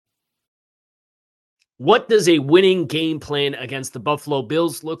What does a winning game plan against the Buffalo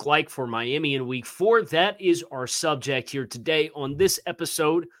Bills look like for Miami in Week 4? That is our subject here today on this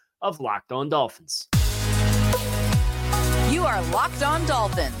episode of Locked On Dolphins. You are Locked On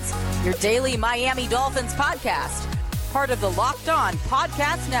Dolphins, your daily Miami Dolphins podcast, part of the Locked On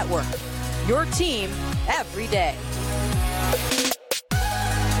Podcast Network, your team every day.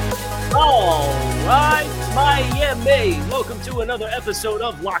 All right, Miami. Welcome to another episode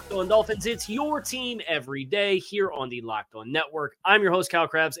of Locked On Dolphins. It's your team every day here on the Locked On Network. I'm your host, Kyle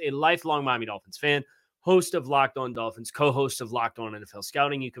Krabs, a lifelong Miami Dolphins fan, host of Locked On Dolphins, co-host of Locked On NFL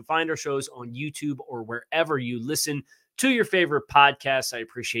Scouting. You can find our shows on YouTube or wherever you listen to your favorite podcasts. I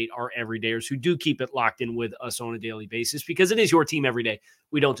appreciate our everydayers who do keep it locked in with us on a daily basis because it is your team every day.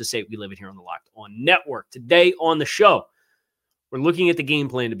 We don't just say it, we live it here on the Locked On Network. Today on the show, we're looking at the game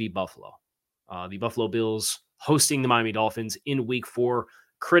plan to beat Buffalo. The Buffalo Bills hosting the Miami Dolphins in Week 4.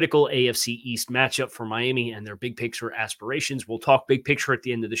 Critical AFC East matchup for Miami and their big picture aspirations. We'll talk big picture at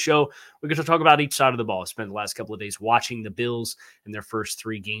the end of the show. We're going to talk about each side of the ball. I spent the last couple of days watching the Bills and their first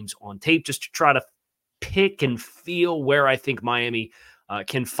 3 games on tape just to try to pick and feel where I think Miami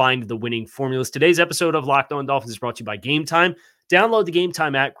can find the winning formulas. Today's episode of Locked On Dolphins is brought to you by Game Time. Download the Game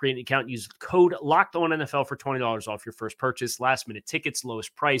Time app, create an account, use code LOCKEDONNFL for $20 off your first purchase. Last minute tickets,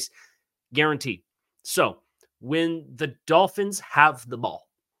 lowest price, guaranteed. So when the Dolphins have the ball,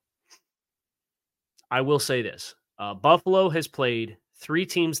 I will say this. Buffalo has played 3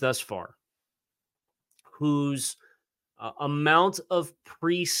 teams thus far whose amount of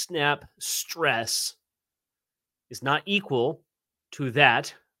pre-snap stress is not equal to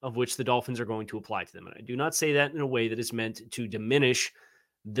that of which the Dolphins are going to apply to them. And I do not say that in a way that is meant to diminish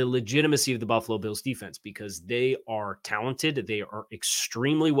the legitimacy of the Buffalo Bills defense because they are talented. They are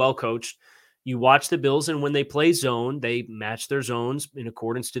extremely well coached. You watch the Bills, and when they play zone, they match their zones in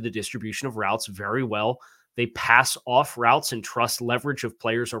accordance to the distribution of routes very well. They pass off routes and trust leverage of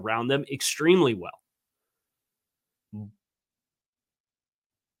players around them extremely well.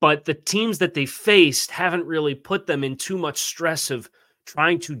 But the teams that they faced haven't really put them in too much stress of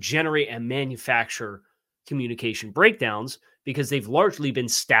trying to generate and manufacture communication breakdowns because they've largely been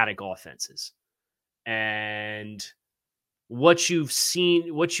static offenses. And what you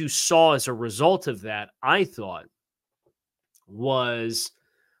saw as a result of that, I thought, was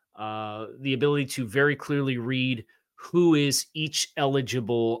the ability to very clearly read who is each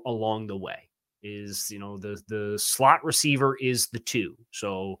eligible along the way. The slot receiver is the 2.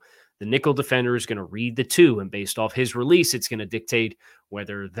 So the nickel defender is going to read the 2, and based off his release, it's going to dictate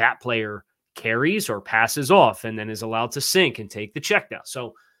whether that player carries or passes off and then is allowed to sink and take the check down.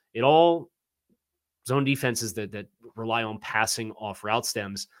 So it all zone defenses that rely on passing off route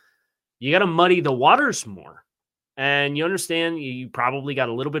stems, you got to muddy the waters more. And you understand you probably got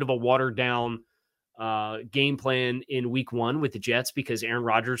a little bit of a watered down game plan in Week 1 with the Jets because Aaron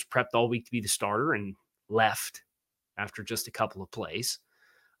Rodgers prepped all week to be the starter and left after just a couple of plays.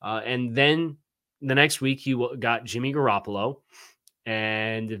 And then the next week you got Jimmy Garoppolo,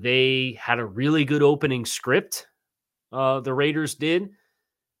 and they had a really good opening script. The Raiders did.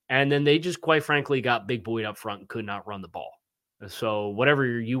 And then they just, quite frankly, got big boyed up front and could not run the ball. So whatever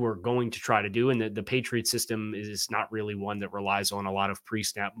you were going to try to do, and the Patriot system is not really one that relies on a lot of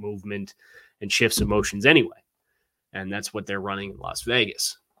pre-snap movement and shifts of motions anyway. And that's what they're running in Las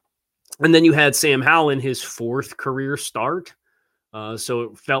Vegas. And then you had Sam Howell in his 4th career start. So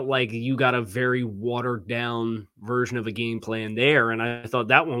it felt like you got a very watered down version of a game plan there. And I thought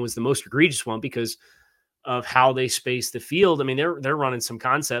that one was the most egregious one because of how they space the field. I mean, they're running some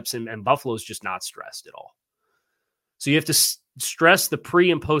concepts and Buffalo's just not stressed at all. So you have to stress the pre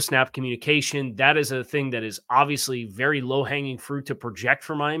and post snap communication. That is a thing that is obviously very low hanging fruit to project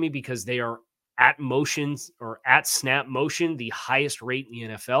for Miami because they are at motions or at snap motion, the highest rate in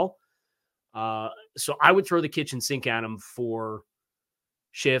the NFL. So I would throw the kitchen sink at them for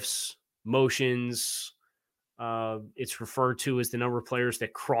shifts, motions. It's referred to as the number of players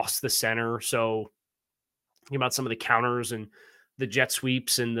that cross the center. So think about some of the counters and the jet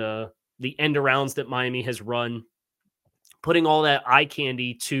sweeps and the end arounds that Miami has run, putting all that eye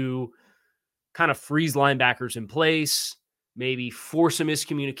candy to kind of freeze linebackers in place, maybe force a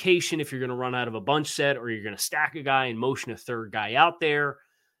miscommunication if you're going to run out of a bunch set or you're going to stack a guy and motion a third guy out there.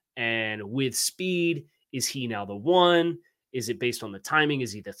 And with speed, is he now the 1? Is it based on the timing?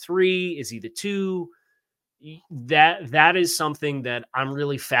 Is he the 3? Is he the 2? That is something that I'm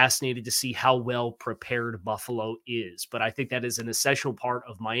really fascinated to see how well prepared Buffalo is. But I think that is an essential part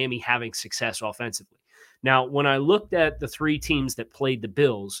of Miami having success offensively. Now, when I looked at the 3 teams that played the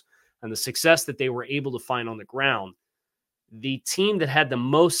Bills and the success that they were able to find on the ground, the team that had the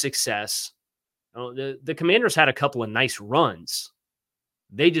most success The Commanders had a couple of nice runs.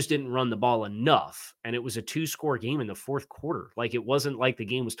 They just didn't run the ball enough, and it was a 2-score game in the fourth quarter. Like, it wasn't like the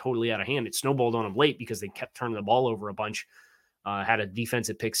game was totally out of hand. It snowballed on them late because they kept turning the ball over a bunch, had a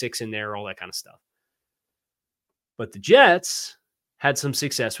defensive pick six in there, all that kind of stuff. But the Jets had some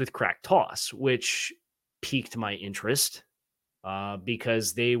success with crack toss, which piqued my interest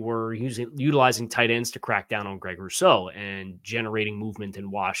because they were utilizing tight ends to crack down on Greg Rousseau and generating movement and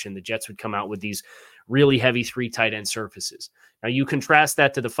wash, and the Jets would come out with these really heavy 3 tight end surfaces. Now, you contrast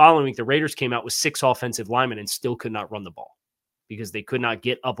that to the following week, the Raiders came out with 6 offensive linemen and still could not run the ball because they could not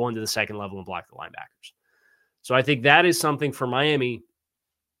get up onto the second level and block the linebackers. So I think that is something for Miami,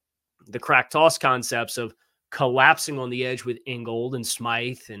 the crack toss concepts of collapsing on the edge with Ingold and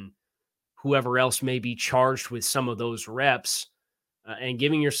Smythe and whoever else may be charged with some of those reps and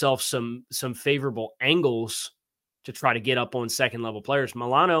giving yourself some favorable angles to try to get up on second level players.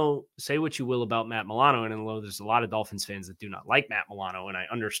 Milano, say what you will about Matt Milano, and although there's a lot of Dolphins fans that do not like Matt Milano, and I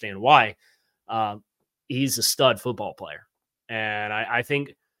understand why, he's a stud football player. And I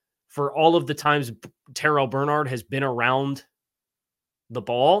think for all of the times Terrell Bernard has been around the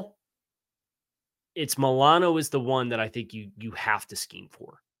ball, it's Milano is the one that I think you have to scheme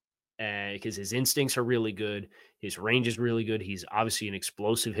for. Because his instincts are really good. His range is really good. He's obviously an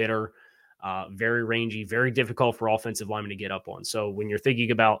explosive hitter, very rangy, very difficult for offensive linemen to get up on. So when you're thinking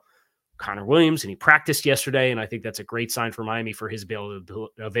about Connor Williams, and he practiced yesterday, and I think that's a great sign for Miami for his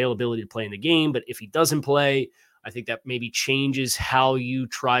availability to play in the game. But if he doesn't play, I think that maybe changes how you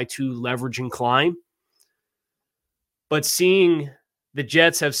try to leverage and climb. But seeing the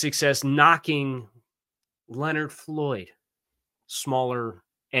Jets have success knocking Leonard Floyd, smaller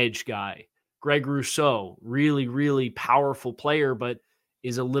edge guy, Greg Rousseau, really, really powerful player, but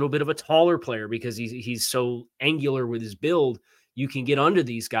is a little bit of a taller player because he's so angular with his build. You can get under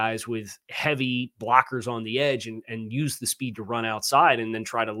these guys with heavy blockers on the edge and use the speed to run outside and then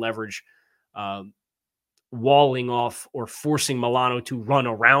try to leverage walling off or forcing Milano to run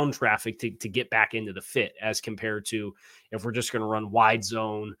around traffic to get back into the fit, as compared to if we're just going to run wide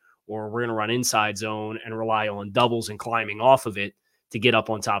zone or we're going to run inside zone and rely on doubles and climbing off of it to get up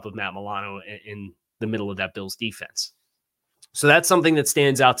on top of Matt Milano in the middle of that Bills defense. So that's something that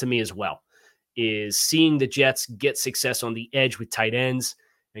stands out to me as well, is seeing the Jets get success on the edge with tight ends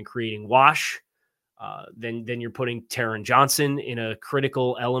and creating wash. Then you're putting Taron Johnson in a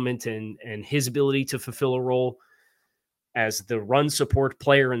critical element and his ability to fulfill a role as the run support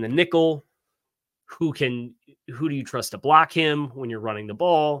player in the nickel. Who do you trust to block him when you're running the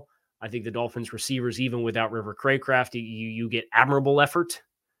ball? I think the Dolphins receivers, even without River Craycraft, you get admirable effort.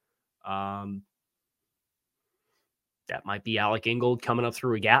 That might be Alec Ingold coming up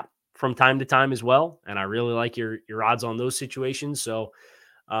through a gap from time to time as well. And I really like your odds on those situations. So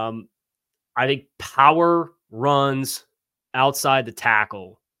I think power runs outside the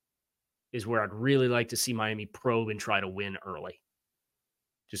tackle is where I'd really like to see Miami probe and try to win early.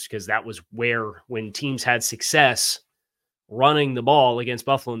 Just because that was where, when teams had success running the ball against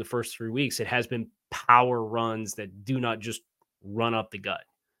Buffalo in the first 3 weeks, it has been power runs that do not just run up the gut.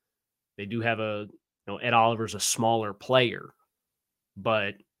 They do have Ed Oliver's a smaller player,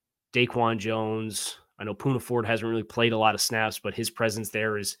 but Daquan Jones, I know Poona Ford hasn't really played a lot of snaps, but his presence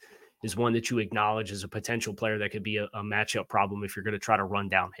there is one that you acknowledge as a potential player that could be a matchup problem if you're going to try to run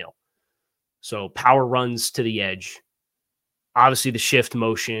downhill. So power runs to the edge. Obviously, the shift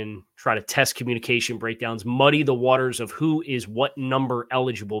motion, try to test communication breakdowns, muddy the waters of who is what number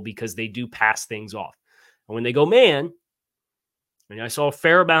eligible, because they do pass things off. And when they go man, and I saw a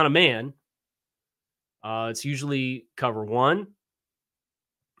fair amount of man, it's usually cover one,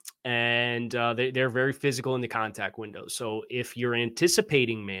 and they're very physical in the contact window. So if you're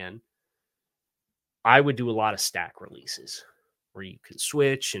anticipating man, I would do a lot of stack releases where you can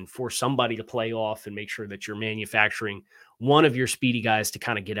switch and force somebody to play off and make sure that you're manufacturing one of your speedy guys to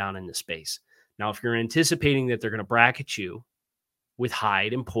kind of get out into space. Now, if you're anticipating that they're going to bracket you with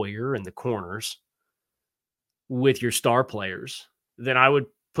Hyde and Poyer and the corners with your star players, then I would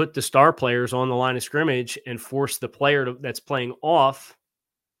put the star players on the line of scrimmage and force the player that's playing off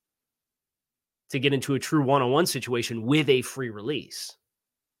to get into a true one-on-one situation with a free release.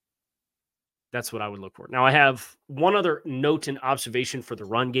 That's what I would look for. Now, I have one other note and observation for the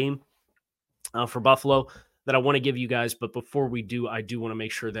run game for Buffalo that I want to give you guys. But before we do, I do want to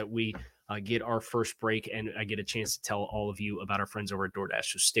make sure that we get our first break and I get a chance to tell all of you about our friends over at DoorDash.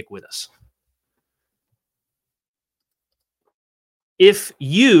 So stick with us. If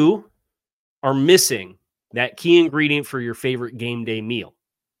you are missing that key ingredient for your favorite game day meal,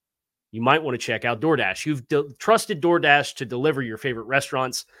 you might want to check out DoorDash. You've trusted DoorDash to deliver your favorite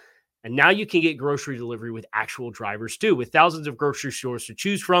restaurants And now you can get grocery delivery with actual drivers too. With thousands of grocery stores to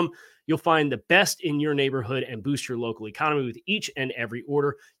choose from, you'll find the best in your neighborhood and boost your local economy with each and every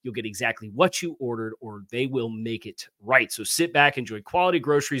order. You'll get exactly what you ordered, or they will make it right. So sit back, enjoy quality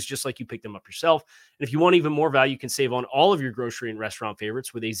groceries just like you picked them up yourself. And if you want even more value, you can save on all of your grocery and restaurant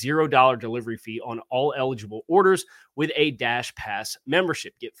favorites with a $0 delivery fee on all eligible orders with a Dash Pass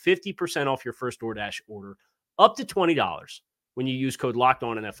membership. Get 50% off your first DoorDash order up to $20 when you use code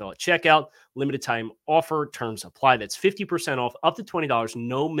LOCKEDONNFL at checkout. Limited time offer, terms apply. That's 50% off up to $20,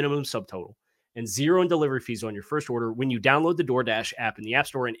 no minimum subtotal, and $0 in delivery fees on your first order when you download the DoorDash app in the App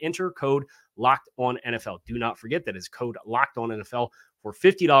Store and enter code LOCKEDONNFL. Do not forget that is code LOCKEDONNFL for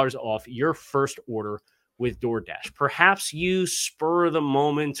 $50 off your first order with DoorDash. Perhaps you spur of the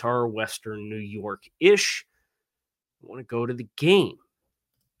moment are Western New York-ish. You want to go to the game.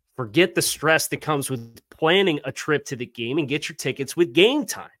 Forget the stress that comes with planning a trip to the game and get your tickets with Game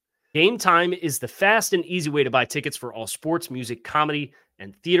Time. Game Time is the fast and easy way to buy tickets for all sports, music, comedy,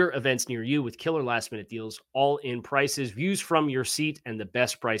 and theater events near you with killer last-minute deals, all-in prices, views from your seat, and the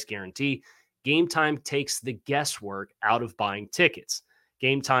best price guarantee. Game Time takes the guesswork out of buying tickets.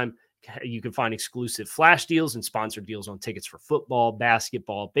 Game Time, you can find exclusive flash deals and sponsored deals on tickets for football,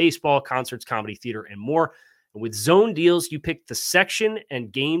 basketball, baseball, concerts, comedy, theater, and more. With zone deals, you pick the section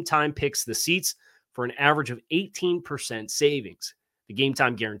and Game Time picks the seats for an average of 18% savings. The Game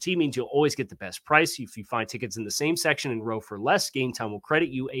Time guarantee means you'll always get the best price. If you find tickets in the same section and row for less, Game Time will credit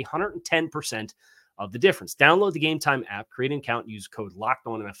you 110% of the difference. Download the Game Time app, create an account, use code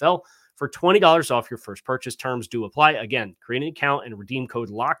LOCKEDONNFL for $20 off your first purchase. Terms do apply. Again, create an account and redeem code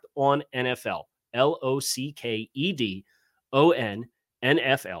LOCKEDONNFL, LOCKEDON.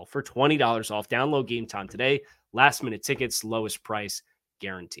 for $20 off. Download Game Time today. Last minute tickets, lowest price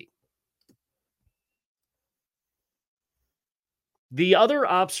guarantee. The other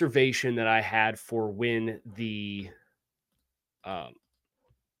observation that I had for when the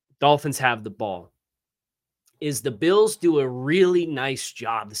Dolphins have the ball is the Bills do a really nice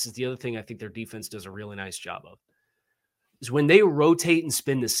job. This is the other thing I think their defense does a really nice job of. Is when they rotate and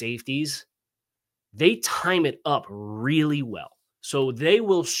spin the safeties, they time it up really well. So they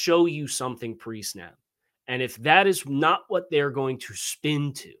will show you something pre-snap. And if that is not what they're going to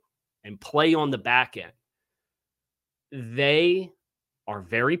spin to and play on the back end, they are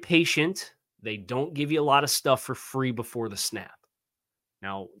very patient. They don't give you a lot of stuff for free before the snap.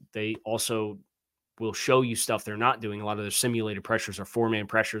 Now, they also will show you stuff they're not doing. A lot of their simulated pressures are four-man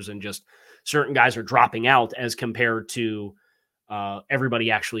pressures, and just certain guys are dropping out as compared to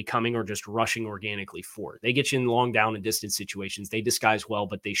everybody actually coming or just rushing organically for it. They get you in long down and distance situations. They disguise well,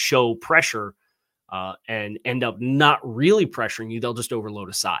 but they show pressure and end up not really pressuring you. They'll just overload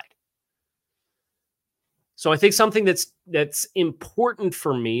a side. So I think something that's important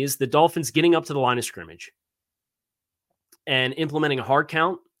for me is the Dolphins getting up to the line of scrimmage and implementing a hard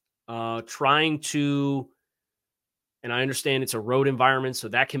count, trying to, and I understand it's a road environment, so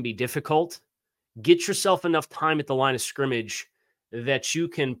that can be difficult. Get yourself enough time at the line of scrimmage that you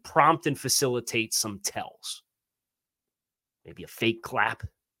can prompt and facilitate some tells. Maybe a fake clap.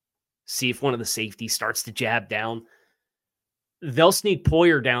 See if one of the safeties starts to jab down. They'll sneak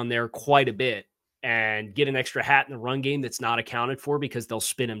Poyer down there quite a bit and get an extra hat in the run game that's not accounted for because they'll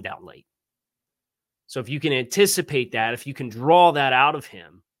spin him down late. So if you can anticipate that, if you can draw that out of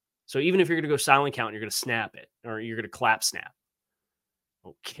him, so even if you're going to go silent count, you're going to snap it, or you're going to clap snap.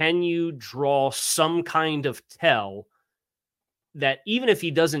 Well, can you draw some kind of tell that even if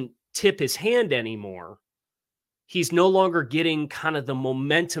he doesn't tip his hand anymore, he's no longer getting kind of the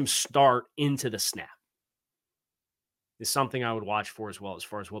momentum start into the snap? Is something I would watch for as well, as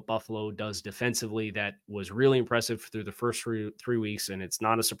far as what Buffalo does defensively. That was really impressive through the first three weeks, and it's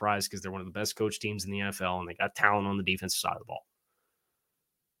not a surprise because they're one of the best coach teams in the NFL, and they got talent on the defensive side of the ball.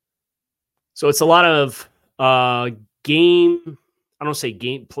 So it's a lot of game, I don't say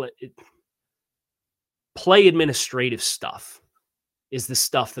game play administrative stuff is the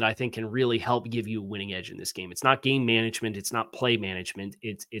stuff that I think can really help give you a winning edge in this game. It's not game management. It's not play management.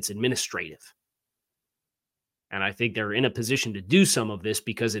 It's administrative. And I think they're in a position to do some of this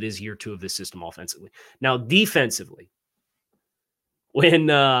because it is year two of this system offensively. Now, defensively, when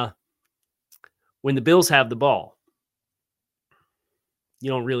the Bills have the ball, you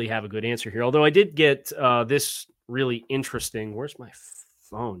don't really have a good answer here. Although I did get this really interesting. Where's my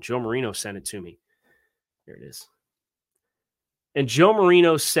phone? Joe Marino sent it to me. Here it is. And Joe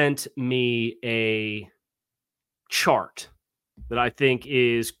Marino sent me a chart that I think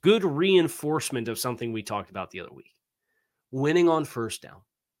is good reinforcement of something we talked about the other week. Winning on first down.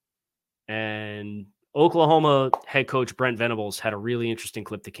 And Oklahoma head coach Brent Venables had a really interesting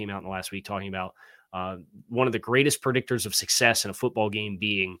clip that came out in the last week talking about one of the greatest predictors of success in a football game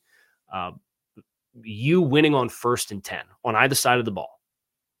being you winning on 1st and 10 on either side of the ball.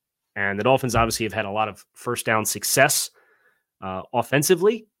 And the Dolphins obviously have had a lot of first down success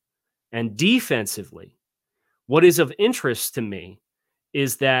offensively and defensively. What is of interest to me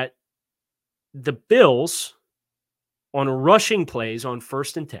is that the Bills on rushing plays on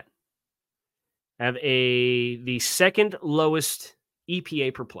 1st and 10 have the second lowest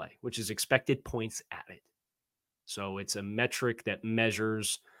EPA per play, which is expected points added. So it's a metric that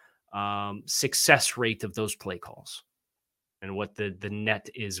measures success rate of those play calls and what the net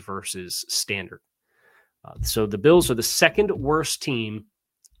is versus standard. So the Bills are the second worst team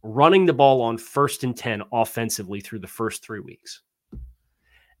running the ball on 1st and 10 offensively through the first 3 weeks.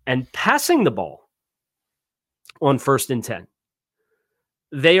 And passing the ball on 1st and 10,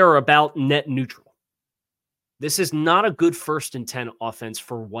 they are about net neutral. This is not a good 1st and 10 offense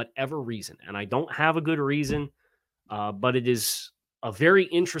for whatever reason. And I don't have a good reason, but it is a very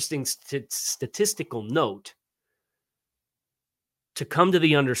interesting statistical note to come to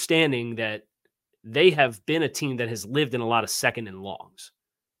the understanding that they have been a team that has lived in a lot of 2nd and longs.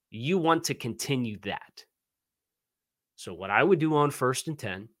 You want to continue that. So what I would do on 1st and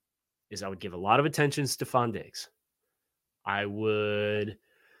 10 is I would give a lot of attention to Stephon Diggs. I don't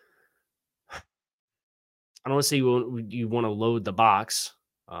want to say you want to load the box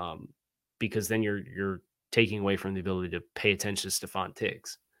because then you're taking away from the ability to pay attention to Stephon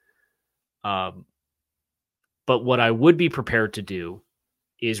Diggs. But what I would be prepared to do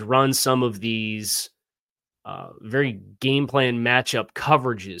is run some of these very game plan matchup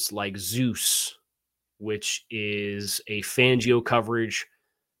coverages like Zeus, which is a Fangio coverage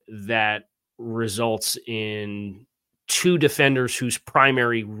that results in 2 defenders whose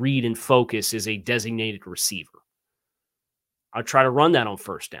primary read and focus is a designated receiver. I'll try to run that on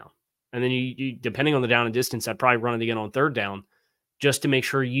 1st down. And then you depending on the down and distance, I'd probably run it again on 3rd down just to make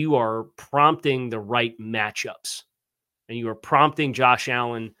sure you are prompting the right matchups. And you are prompting Josh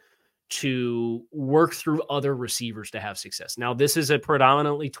Allen to work through other receivers to have success. Now, this is a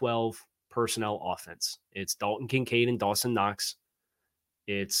predominantly 12 personnel offense. It's Dalton Kincaid and Dawson Knox.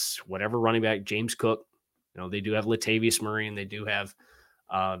 It's whatever running back, James Cook. They do have Latavius Murray and they do have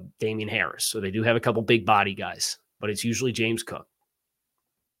Damian Harris. So they do have a couple big body guys, but it's usually James Cook.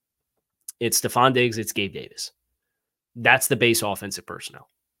 It's Stephon Diggs. It's Gabe Davis. That's the base offensive personnel.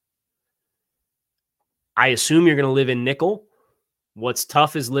 I assume you're going to live in nickel. What's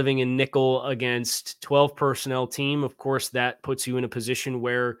tough is living in nickel against 12 personnel team. Of course, that puts you in a position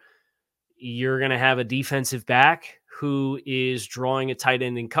where you're going to have a defensive back who is drawing a tight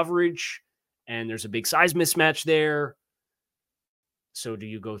end in coverage, and there's a big size mismatch there. So do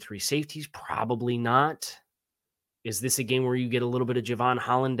you go 3 safeties? Probably not. Is this a game where you get a little bit of Javon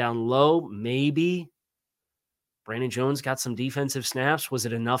Holland down low? Maybe. Brandon Jones got some defensive snaps. Was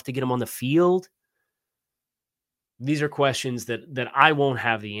it enough to get him on the field? These are questions that I won't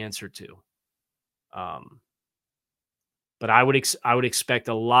have the answer to. But I would expect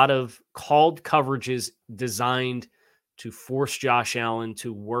a lot of called coverages designed to force Josh Allen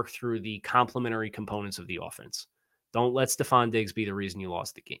to work through the complementary components of the offense. Don't let Stephon Diggs be the reason you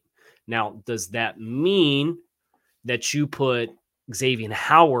lost the game. Now, does that mean that you put Xavier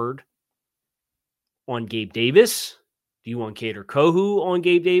Howard on Gabe Davis? Do you want Kader Kohu on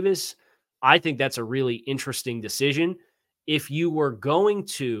Gabe Davis? I think that's a really interesting decision. If you were going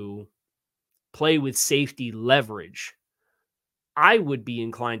to play with safety leverage, I would be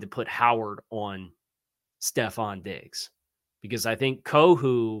inclined to put Howard on Stephon Diggs because I think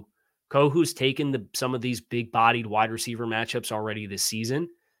Kohu's taken some of these big-bodied wide receiver matchups already this season,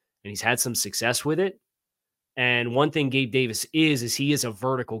 and he's had some success with it. And one thing Gabe Davis is he is a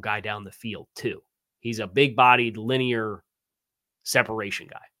vertical guy down the field too. He's a big-bodied, linear separation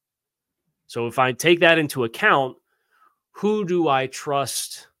guy. So if I take that into account, who do I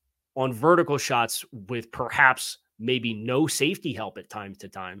trust on vertical shots with perhaps maybe no safety help at time to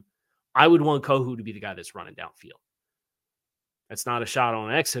time? I would want Kohu to be the guy that's running downfield. That's not a shot on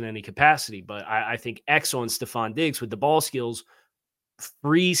X in any capacity, but I think X on Stephon Diggs with the ball skills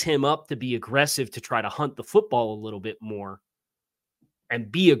frees him up to be aggressive to try to hunt the football a little bit more and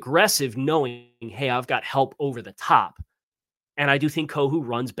be aggressive knowing, hey, I've got help over the top. And I do think Kohu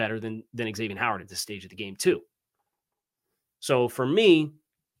runs better than Xavier Howard at this stage of the game too. So for me,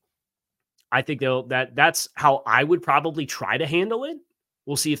 I think that's how I would probably try to handle it.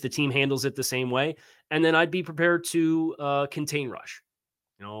 We'll see if the team handles it the same way. And then I'd be prepared to contain rush.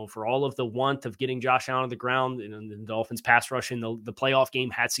 For all of the want of getting Josh Allen on the ground, the Dolphins pass rush in the playoff game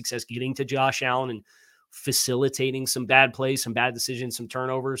had success getting to Josh Allen and facilitating some bad plays, some bad decisions, some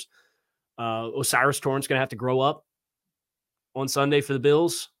turnovers. Osiris Torrance going to have to grow up on Sunday for the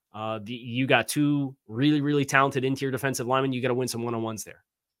Bills. You got two really, really talented interior defensive linemen. You got to win some one-on-ones there.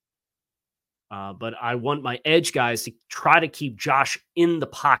 But I want my edge guys to try to keep Josh in the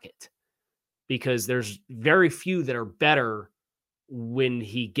pocket because there's very few that are better when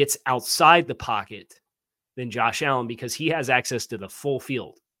he gets outside the pocket than Josh Allen because he has access to the full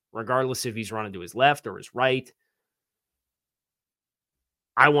field, regardless if he's running to his left or his right.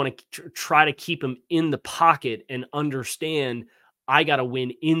 I want to try to keep him in the pocket and understand I got to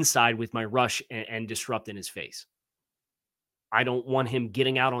win inside with my rush and disrupt in his face. I don't want him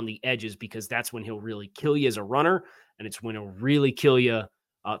getting out on the edges because that's when he'll really kill you as a runner, and it's when he'll really kill you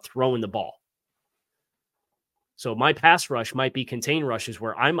throwing the ball. So my pass rush might be contain rushes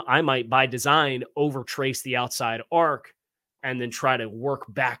where I might, by design, overtrace the outside arc and then try to work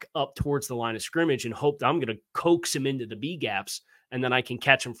back up towards the line of scrimmage and hope that I'm going to coax him into the B gaps and then I can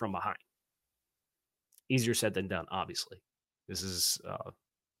catch him from behind. Easier said than done, obviously. This is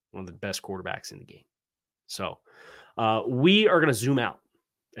one of the best quarterbacks in the game. So we are going to zoom out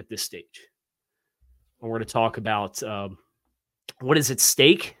at this stage. And we're going to talk about what is at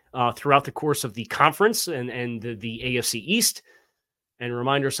stake throughout the course of the conference and the AFC East, and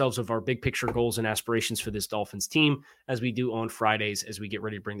remind ourselves of our big picture goals and aspirations for this Dolphins team as we do on Fridays as we get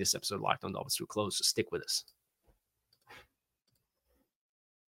ready to bring this episode of Locked On Dolphins to a close. So stick with us.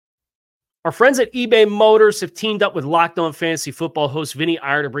 Our friends at eBay Motors have teamed up with Locked On Fantasy Football host Vinny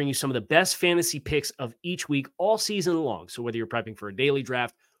Iyer to bring you some of the best fantasy picks of each week all season long. So whether you're prepping for a daily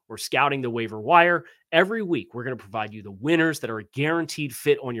draft or scouting the waiver wire, every week we're going to provide you the winners that are a guaranteed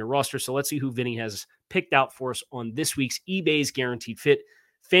fit on your roster. So let's see who Vinny has picked out for us on this week's eBay's Guaranteed Fit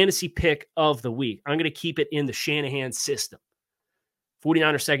Fantasy Pick of the Week. I'm going to keep it in the Shanahan system.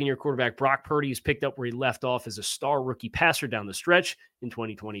 49er second-year quarterback Brock Purdy has picked up where he left off as a star rookie passer down the stretch in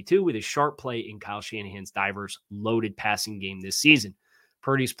 2022 with his sharp play in Kyle Shanahan's diverse, loaded passing game this season.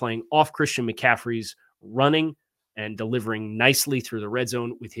 Purdy's playing off Christian McCaffrey's running and delivering nicely through the red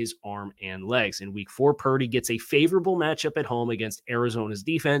zone with his arm and legs. In week 4, Purdy gets a favorable matchup at home against Arizona's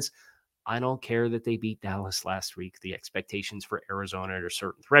defense. I don't care that they beat Dallas last week. The expectations for Arizona at a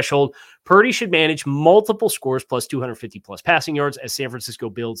certain threshold. Purdy should manage multiple scores plus 250 plus passing yards as San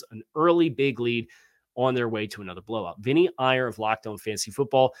Francisco builds an early big lead on their way to another blowout. Vinny Iyer of Locked On Fantasy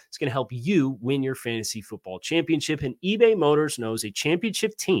Football is going to help you win your fantasy football championship. And eBay Motors knows a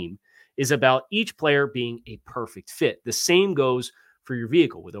championship team is about each player being a perfect fit. The same goes for your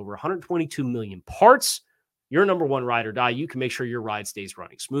vehicle. With over 122 million parts, your number one ride or die, you can make sure your ride stays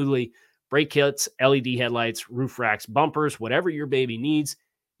running smoothly. Brake kits, LED headlights, roof racks, bumpers, whatever your baby needs,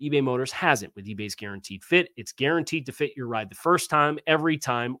 eBay Motors has it with eBay's Guaranteed Fit. It's guaranteed to fit your ride the first time, every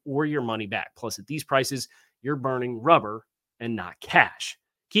time, or your money back. Plus, at these prices, you're burning rubber and not cash.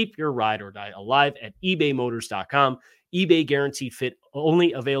 Keep your ride or die alive at ebaymotors.com. eBay Guaranteed Fit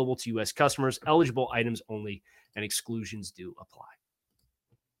only available to U.S. customers, eligible items only, and exclusions do apply.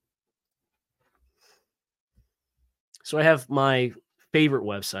 So I have my favorite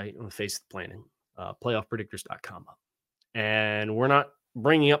website on the face of the planet, playoffpredictors.com. And we're not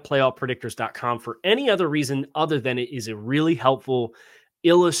bringing up playoffpredictors.com for any other reason other than it is a really helpful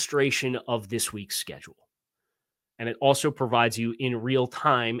illustration of this week's schedule. And it also provides you in real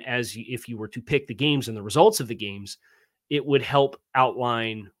time, if you were to pick the games and the results of the games, it would help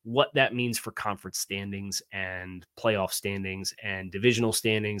outline what that means for conference standings and playoff standings and divisional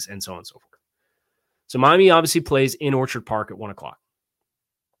standings and so on and so forth. So Miami obviously plays in Orchard Park at 1 o'clock.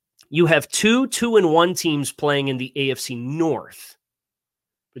 You have 2-2-1 teams playing in the AFC North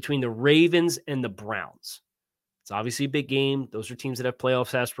between the Ravens and the Browns. It's obviously a big game. Those are teams that have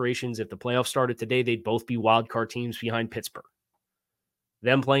playoffs aspirations. If the playoffs started today, they'd both be wildcard teams behind Pittsburgh.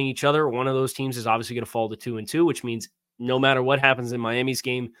 Them playing each other, one of those teams is obviously going to fall to 2-2, which means no matter what happens in Miami's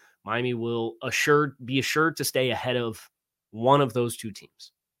game, Miami will be assured to stay ahead of one of those two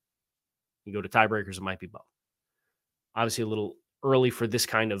teams. You go to tiebreakers, it might be both. Obviously a little early for this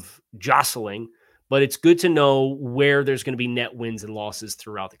kind of jostling, but it's good to know where there's going to be net wins and losses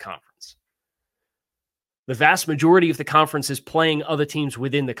throughout the conference. The vast majority of the conference is playing other teams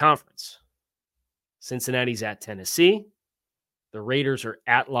within the conference. Cincinnati's at Tennessee. The Raiders are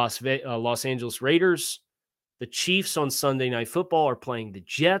at Los Angeles Raiders. The Chiefs on Sunday Night Football are playing the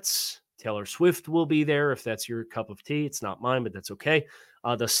Jets. Taylor Swift will be there if that's your cup of tea. It's not mine, but that's okay.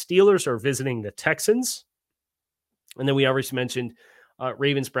 The Steelers are visiting the Texans. And then we already mentioned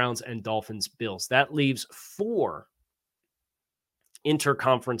Ravens, Browns, and Dolphins, Bills. That leaves 4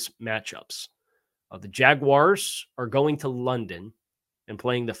 interconference matchups. The Jaguars are going to London and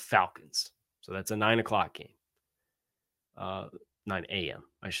playing the Falcons. So that's a 9 o'clock game. 9 a.m.,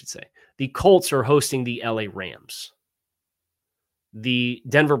 I should say. The Colts are hosting the LA Rams. The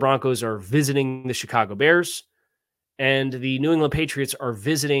Denver Broncos are visiting the Chicago Bears. And the New England Patriots are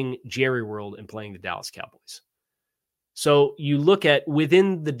visiting Jerry World and playing the Dallas Cowboys. So you look at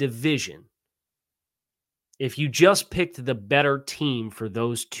within the division, if you just picked the better team for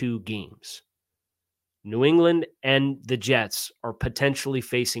those two games, New England and the Jets are potentially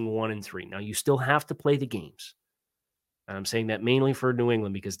facing 1-3. Now, you still have to play the games. And I'm saying that mainly for New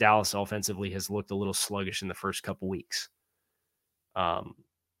England because Dallas offensively has looked a little sluggish in the first couple weeks. I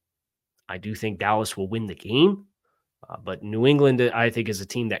do think Dallas will win the game, but New England, I think, is a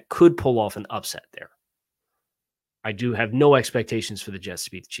team that could pull off an upset there. I do have no expectations for the Jets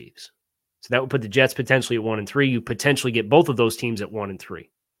to beat the Chiefs. So that would put the Jets potentially at 1-3. You potentially get both of those teams at 1-3.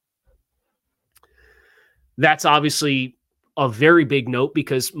 That's obviously a very big note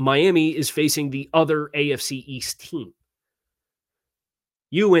because Miami is facing the other AFC East team.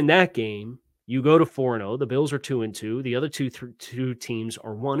 You win that game, you go to 4-0. The Bills are 2-2. The other two teams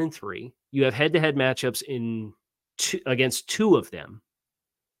are 1-3. You have head-to-head matchups against two of them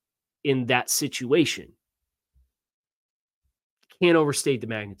in that situation. Can't overstate the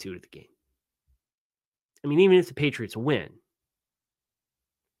magnitude of the game. I mean, even if the Patriots win,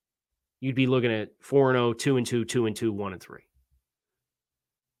 you'd be looking at 4-0, 2-2, 2-2, 1-3.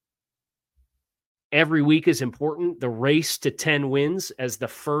 Every week is important. The race to 10 wins as the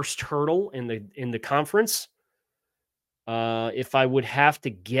first hurdle in the conference. If I would have to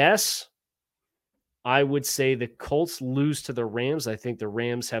guess, I would say the Colts lose to the Rams. I think the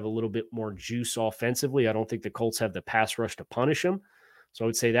Rams have a little bit more juice offensively. I don't think the Colts have the pass rush to punish them. So I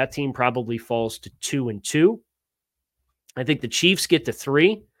would say that team probably falls to 2-2. I think the Chiefs get to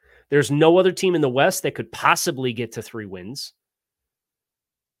 3. There's no other team in the West that could possibly get to 3 wins.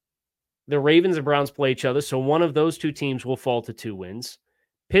 The Ravens and Browns play each other, so one of those two teams will fall to 2 wins.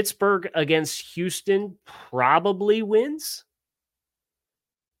 Pittsburgh against Houston probably wins.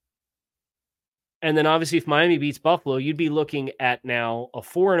 And then obviously if Miami beats Buffalo, you'd be looking at now a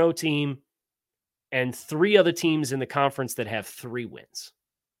 4-0 team and 3 other teams in the conference that have 3 wins.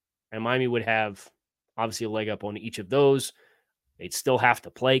 And Miami would have obviously a leg up on each of those. They'd still have to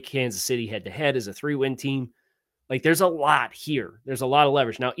play Kansas City head-to-head as a 3-win team. Like, there's a lot here. There's a lot of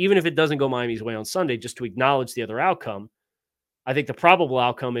leverage. Now, even if it doesn't go Miami's way on Sunday, just to acknowledge the other outcome, I think the probable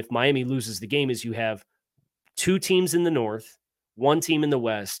outcome if Miami loses the game is you have 2 teams in the North, 1 team in the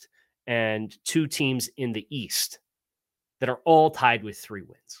West, and 2 teams in the East that are all tied with 3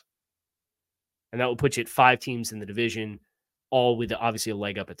 wins. And that will put you at 5 teams in the division, all with obviously a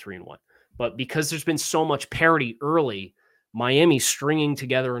leg up at 3-1. But because there's been so much parity early, Miami stringing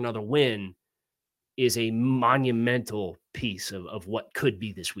together another win is a monumental piece of what could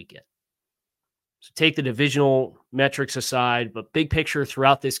be this weekend. So take the divisional metrics aside, but big picture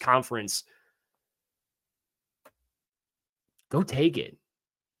throughout this conference, go take it.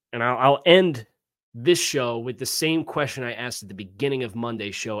 And I'll end this show with the same question I asked at the beginning of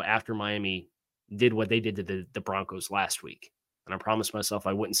Monday's show after Miami did what they did to the Broncos last week. And I promised myself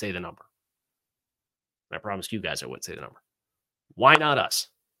I wouldn't say the number. And I promised you guys I wouldn't say the number. Why not us?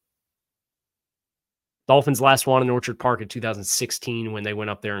 Dolphins last won in Orchard Park in 2016 when they went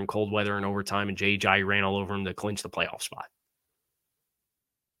up there in cold weather and overtime, and Jay ran all over them to clinch the playoff spot.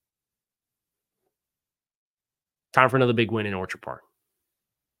 Time for another big win in Orchard Park.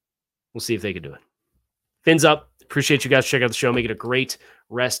 We'll see if they can do it. Fins up. Appreciate you guys checking out the show. Make it a great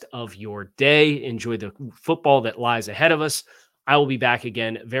rest of your day. Enjoy the football that lies ahead of us. I will be back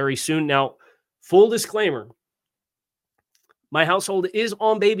again very soon. Now, full disclaimer, my household is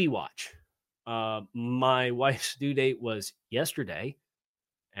on baby watch. My wife's due date was yesterday,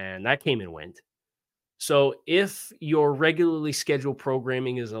 and that came and went. So if your regularly scheduled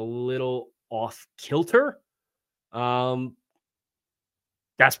programming is a little off kilter, that's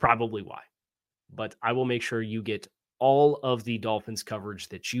probably why. But I will make sure you get all of the Dolphins coverage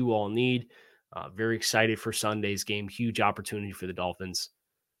that you all need. Very excited for Sunday's game. Huge opportunity for the Dolphins.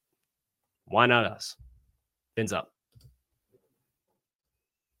 Why not us? Fins up.